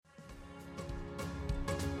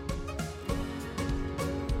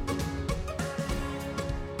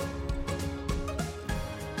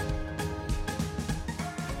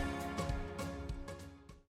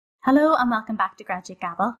Hello and welcome back to Graduate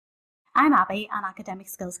Gabble. I'm Abby, an academic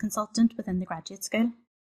skills consultant within the graduate school.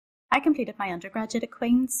 I completed my undergraduate at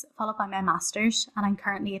Queen's, followed by my master's, and I'm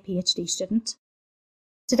currently a PhD student.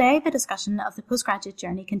 Today, the discussion of the postgraduate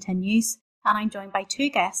journey continues, and I'm joined by two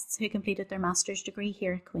guests who completed their master's degree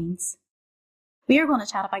here at Queen's. We are going to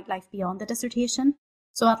chat about life beyond the dissertation,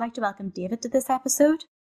 so I'd like to welcome David to this episode,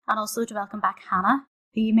 and also to welcome back Hannah,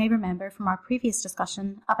 who you may remember from our previous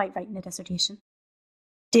discussion about writing a dissertation.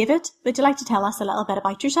 David, would you like to tell us a little bit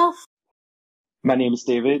about yourself? My name is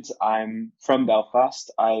David. I'm from Belfast.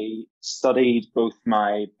 I studied both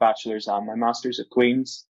my bachelor's and my master's at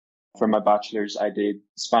Queen's. For my bachelor's, I did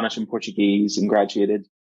Spanish and Portuguese and graduated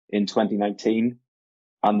in 2019.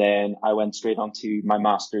 And then I went straight on to my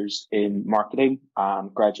master's in marketing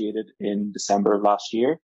and graduated in December of last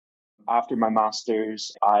year. After my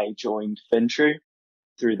master's, I joined Fintrue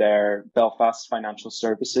through their Belfast Financial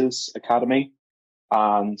Services Academy.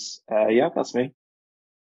 And that's me.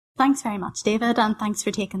 Thanks very much, David, and thanks for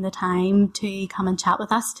taking the time to come and chat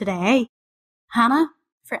with us today. Hannah,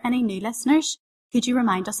 for any new listeners, could you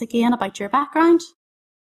remind us again about your background?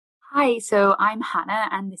 Hi, so I'm Hannah,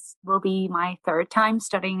 and this will be my third time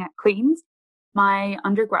studying at Queen's. My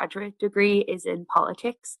undergraduate degree is in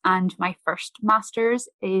politics, and my first master's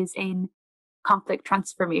is in conflict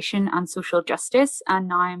transformation and social justice, and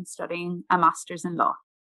now I'm studying a master's in law.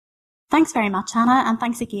 Thanks very much, Hannah, and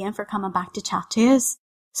thanks again for coming back to chat to us.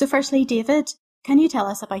 So firstly, David, can you tell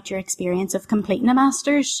us about your experience of completing a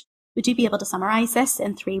master's? Would you be able to summarise this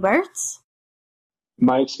in 3 words?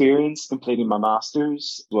 My experience completing my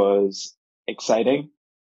master's was exciting.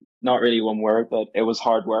 Not really one word, but it was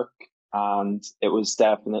hard work, and it was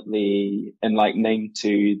definitely enlightening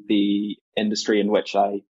to the industry in which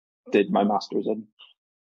I did my master's in.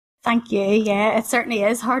 Thank you. Yeah, it certainly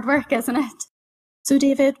is hard work, isn't it? So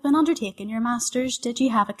David, when undertaking your master's, did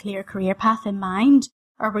you have a clear career path in mind,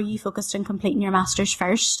 or were you focused on completing your master's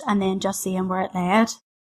first and then just seeing where it led?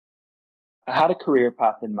 I had a career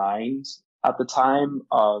path in mind. At the time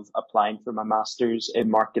of applying for my master's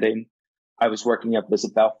in marketing, I was working at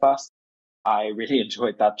Visit Belfast. I really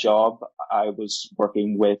enjoyed that job. I was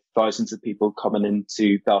working with thousands of people coming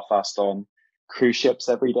into Belfast on cruise ships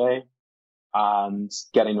every day and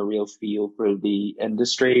getting a real feel for the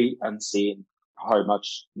industry and seeing how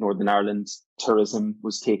much Northern Ireland tourism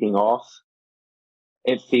was taking off.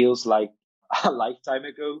 It feels like a lifetime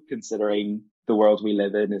ago, considering the world we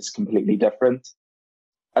live in is completely different.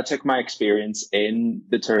 I took my experience in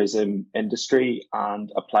the tourism industry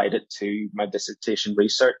and applied it to my dissertation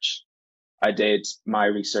research. I did my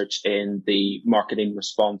research in the marketing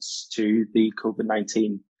response to the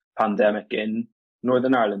COVID-19 pandemic in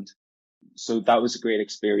Northern Ireland. So that was a great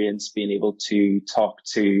experience, being able to talk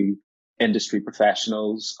to industry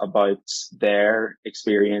professionals about their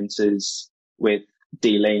experiences with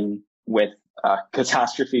dealing with a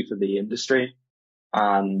catastrophe for the industry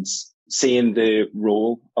and seeing the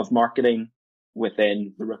role of marketing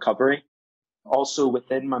within the recovery. Also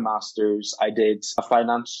within my master's, I did a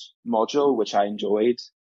finance module, which I enjoyed.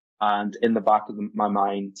 And in the back of my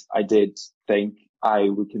mind, I did think I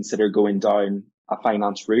would consider going down a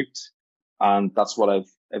finance route. And that's what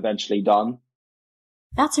I've eventually done.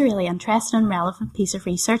 That's a really interesting and relevant piece of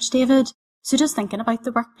research, David. So just thinking about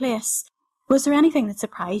the workplace, was there anything that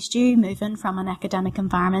surprised you moving from an academic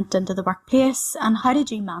environment into the workplace, and how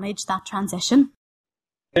did you manage that transition?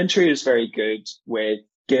 Fintrue is very good with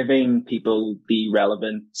giving people the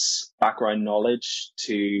relevant background knowledge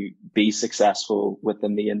to be successful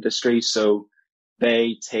within the industry. So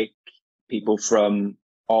they take people from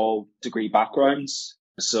all degree backgrounds.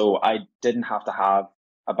 So I didn't have to have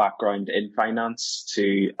a background in finance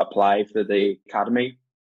to apply for the academy.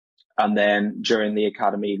 And then during the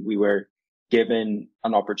academy, we were given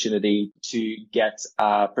an opportunity to get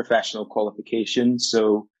a professional qualification.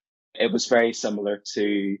 So it was very similar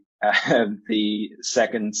to the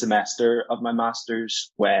second semester of my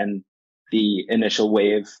master's when the initial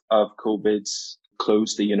wave of COVID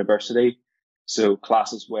closed the university. So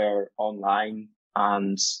classes were online,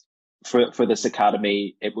 and for this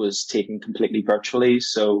academy, it was taken completely virtually.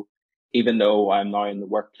 So even though I'm now in the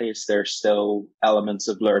workplace, there's still elements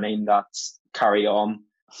of learning that carry on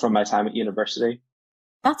from my time at university.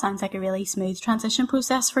 That sounds like a really smooth transition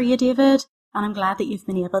process for you, David, and I'm glad that you've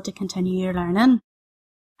been able to continue your learning.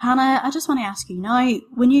 Hannah, I just want to ask you now,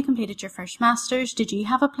 when you completed your first master's, did you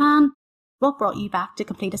have a plan? What brought you back to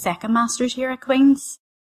complete a second master's here at Queen's?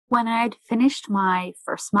 When I'd finished my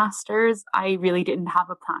first master's, I really didn't have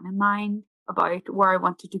a plan in mind about where I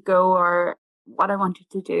wanted to go or what I wanted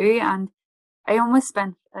to do. And I almost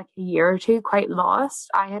spent like a year or two quite lost.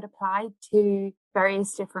 I had applied to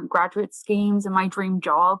various different graduate schemes and my dream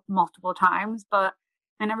job multiple times, but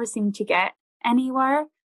I never seemed to get anywhere.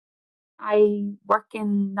 I work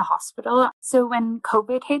in the hospital. So when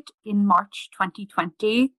COVID hit in March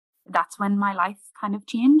 2020, that's when my life kind of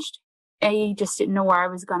changed. I just didn't know where I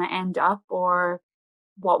was going to end up or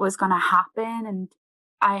what was going to happen. And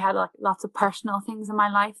I had like lots of personal things in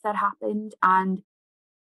my life that happened. And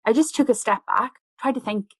I just took a step back, tried to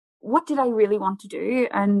think, what did I really want to do?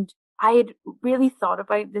 And I had really thought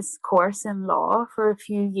about this course in law for a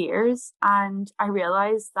few years. And I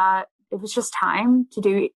realized that it was just time to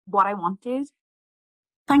do what I wanted.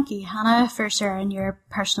 Thank you, Hannah, for sharing your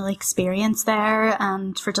personal experience there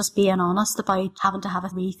and for just being honest about having to have a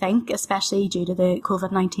rethink, especially due to the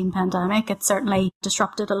COVID-19 pandemic. It certainly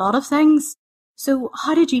disrupted a lot of things. So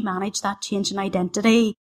how did you manage that change in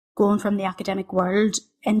identity, going from the academic world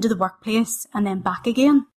into the workplace and then back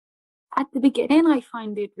again? At the beginning, I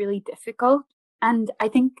found it really difficult. And I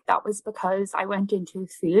think that was because I went into a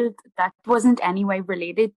field that wasn't anyway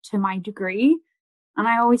related to my degree. And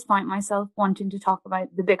I always find myself wanting to talk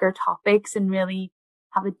about the bigger topics and really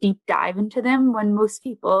have a deep dive into them when most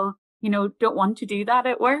people, don't want to do that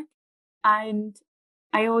at work. And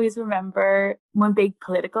I always remember when big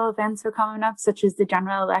political events were coming up, such as the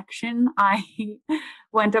general election, I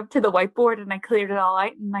went up to the whiteboard and I cleared it all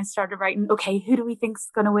out and I started writing, okay, who do we think's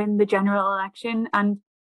going to win the general election? And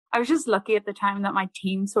I was just lucky at the time that my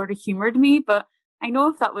team sort of humored me, but I know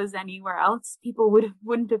if that was anywhere else, people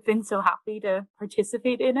wouldn't have been so happy to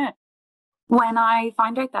participate in it. When I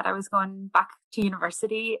found out that I was going back to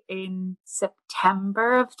university in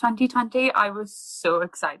September of 2020, I was so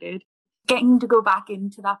excited. Getting to go back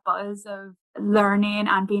into that buzz of learning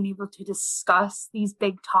and being able to discuss these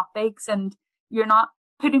big topics and you're not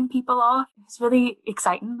putting people off. It's really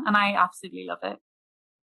exciting and I absolutely love it.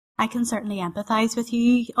 I can certainly empathise with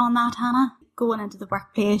you on that, Hannah. Going into the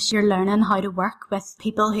workplace, you're learning how to work with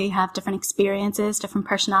people who have different experiences, different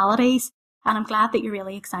personalities. And I'm glad that you're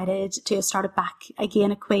really excited to have started back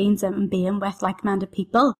again at Queen's and being with like-minded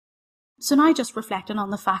people. So now just reflecting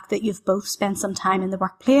on the fact that you've both spent some time in the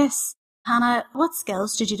workplace. Hannah, what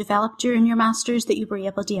skills did you develop during your Masters that you were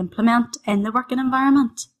able to implement in the working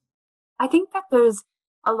environment? I think that there's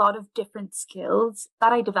a lot of different skills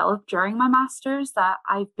that I developed during my Masters that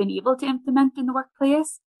I've been able to implement in the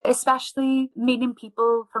workplace, especially meeting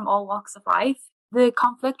people from all walks of life. The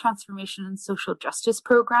Conflict Transformation and Social Justice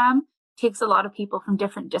program takes a lot of people from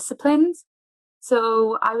different disciplines.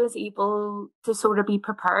 So I was able to sort of be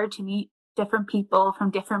prepared to meet different people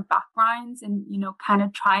from different backgrounds and, kind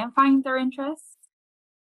of try and find their interests.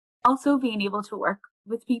 Also being able to work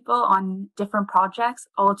with people on different projects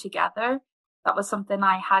all together. That was something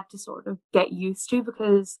I had to sort of get used to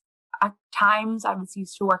because at times I was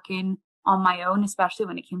used to working on my own, especially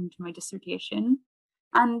when it came to my dissertation.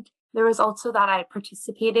 And there was also that I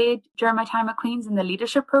participated during my time at Queen's in the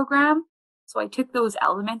leadership program. So I took those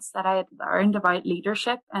elements that I had learned about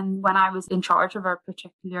leadership, and when I was in charge of a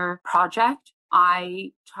particular project,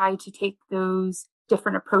 I tried to take those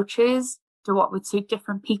different approaches to what would suit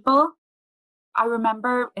different people. I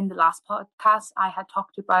remember in the last podcast, I had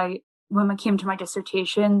talked about when it came to my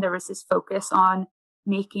dissertation, there was this focus on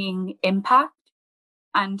making impact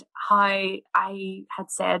and how I had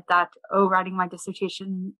said that, writing my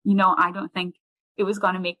dissertation, I don't think it was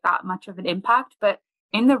going to make that much of an impact. But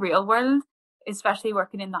in the real world, especially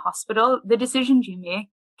working in the hospital, the decisions you make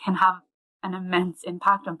can have an immense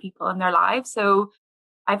impact on people in their lives. So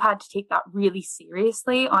I've had to take that really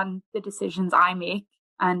seriously on the decisions I make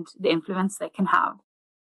and the influence they can have.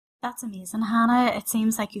 That's amazing, Hannah. It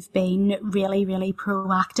seems like you've been really, really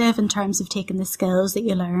proactive in terms of taking the skills that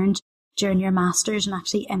you learned during your Masters and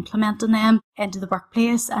actually implementing them into the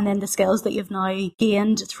workplace, and then the skills that you've now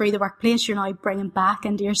gained through the workplace you're now bringing back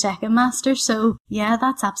into your second Masters. So yeah,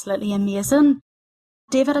 that's absolutely amazing.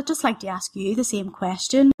 David, I'd just like to ask you the same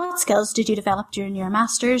question. What skills did you develop during your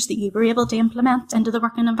Masters that you were able to implement into the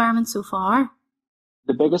working environment so far?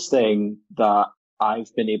 The biggest thing that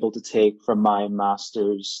I've been able to take from my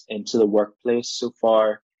Masters into the workplace so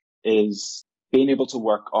far is being able to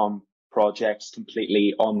work on projects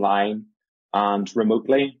completely online and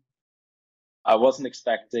remotely. I wasn't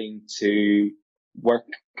expecting to work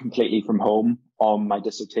completely from home on my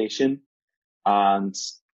dissertation and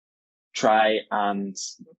try and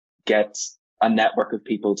get a network of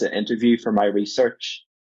people to interview for my research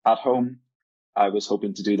at home. I was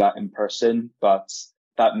hoping to do that in person, but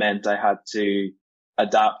that meant I had to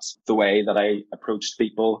adapt the way that I approached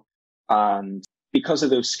people. And because of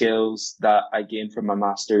those skills that I gained from my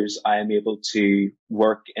Masters, I am able to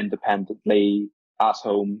work independently at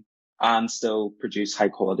home and still produce high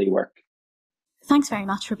quality work. Thanks very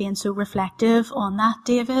much for being so reflective on that,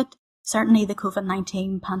 David. Certainly the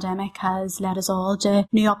COVID-19 pandemic has led us all to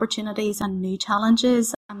new opportunities and new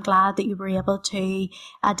challenges. I'm glad that you were able to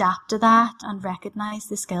adapt to that and recognise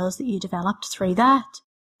the skills that you developed through that.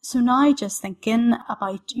 So now, just thinking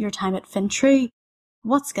about your time at Fintru,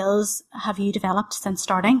 what skills have you developed since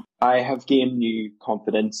starting? I have gained new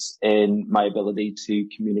confidence in my ability to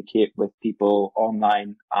communicate with people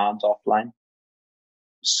online and offline.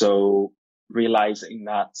 So realizing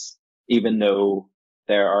that even though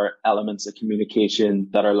there are elements of communication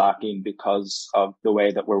that are lacking because of the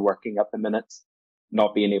way that we're working at the minute,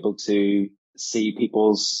 not being able to see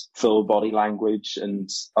people's full body language and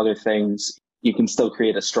other things, you can still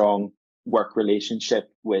create a strong work relationship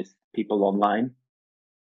with people online.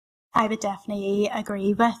 I would definitely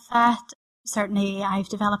agree with that. Certainly, I've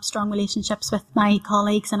developed strong relationships with my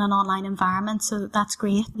colleagues in an online environment, so that's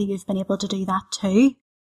great that you've been able to do that too.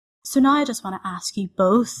 So now I just want to ask you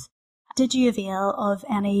both, did you avail of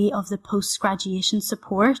any of the post-graduation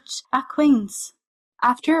support at Queen's?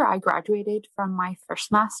 After I graduated from my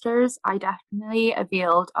first master's, I definitely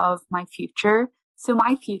availed of my Future. So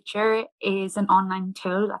my Future is an online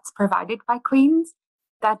tool that's provided by Queen's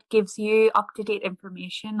that gives you up-to-date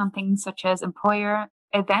information on things such as employer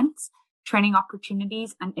events, training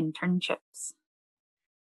opportunities, and internships.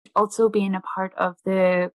 Also, being a part of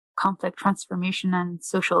the Conflict Transformation and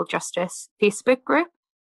Social Justice Facebook group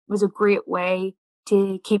was a great way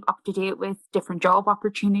to keep up to date with different job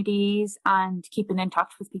opportunities and keeping in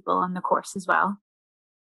touch with people on the course as well.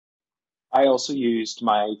 I also used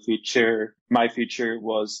My Future. My Future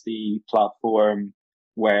was the platform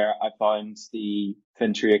where I found the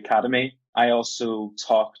Fintru Academy. I also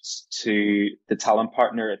talked to the talent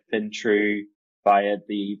partner at Fintru via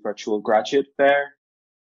the virtual graduate fair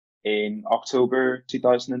in October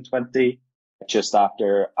 2020, just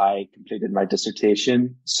after I completed my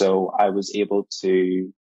dissertation. So I was able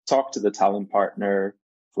to talk to the talent partner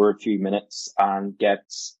for a few minutes and get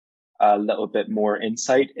a little bit more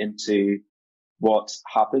insight into what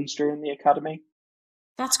happens during the academy.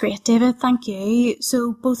 That's great, David. Thank you.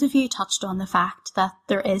 So both of you touched on the fact that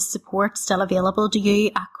there is support still available to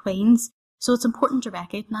you at Queen's. So it's important to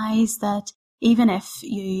recognise that even if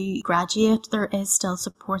you graduate, there is still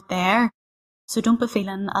support there. So don't be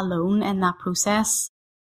feeling alone in that process.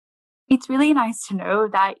 It's really nice to know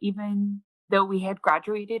that even though we had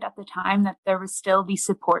graduated at the time, that there would still be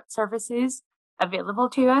support services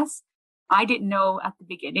available to us. I didn't know at the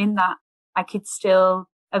beginning that I could still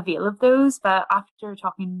avail of those, but after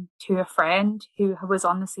talking to a friend who was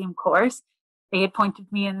on the same course, they had pointed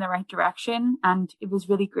me in the right direction, and it was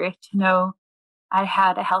really great to know I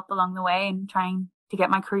had a help along the way in trying to get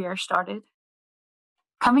my career started.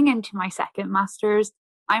 Coming into my second master's,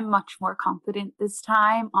 I'm much more confident this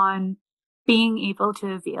time on being able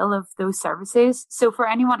to avail of those services. So for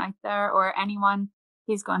anyone out there or anyone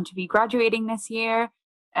who's going to be graduating this year,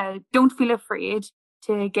 don't feel afraid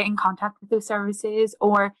to get in contact with those services,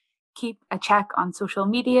 or keep a check on social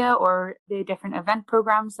media or the different event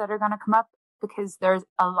programs that are going to come up, because there's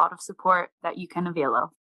a lot of support that you can avail of.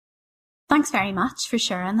 Thanks very much for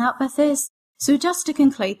sharing that with us. So just to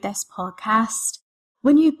conclude this podcast,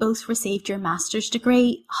 when you both received your master's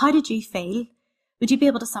degree, how did you feel? Would you be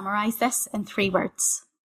able to summarise this in 3 words?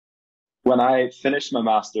 When I finished my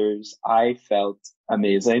master's, I felt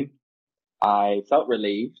amazing. I felt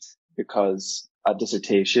relieved because a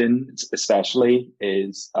dissertation, especially,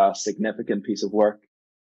 is a significant piece of work.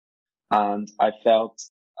 And I felt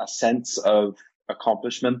a sense of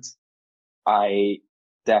accomplishment. I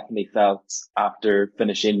definitely felt after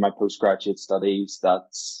finishing my postgraduate studies that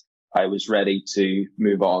I was ready to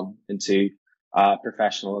move on into a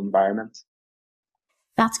professional environment.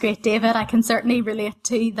 That's great, David. I can certainly relate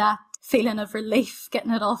to that feeling of relief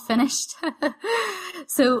getting it all finished.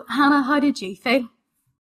 So, Hannah, how did you feel?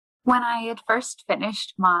 When I had first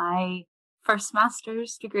finished my first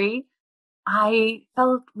master's degree, I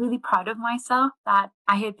felt really proud of myself that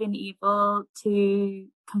I had been able to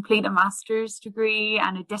complete a master's degree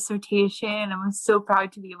and a dissertation, and was so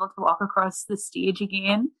proud to be able to walk across the stage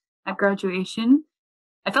again at graduation.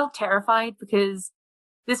 I felt terrified because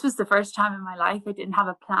this was the first time in my life I didn't have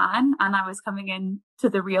a plan, and I was coming into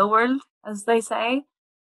the real world, as they say.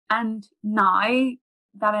 And now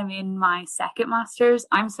that I'm in my second master's,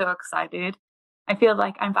 I'm so excited. I feel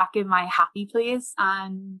like I'm back in my happy place,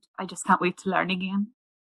 and I just can't wait to learn again.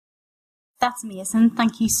 That's amazing.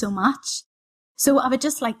 Thank you so much. So I would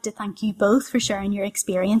just like to thank you both for sharing your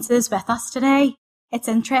experiences with us today. It's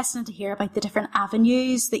interesting to hear about the different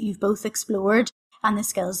avenues that you've both explored and the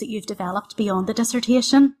skills that you've developed beyond the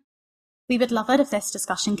dissertation. We would love it if this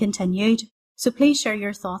discussion continued. So please share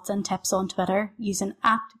your thoughts and tips on Twitter using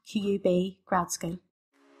 @QUB Grad School.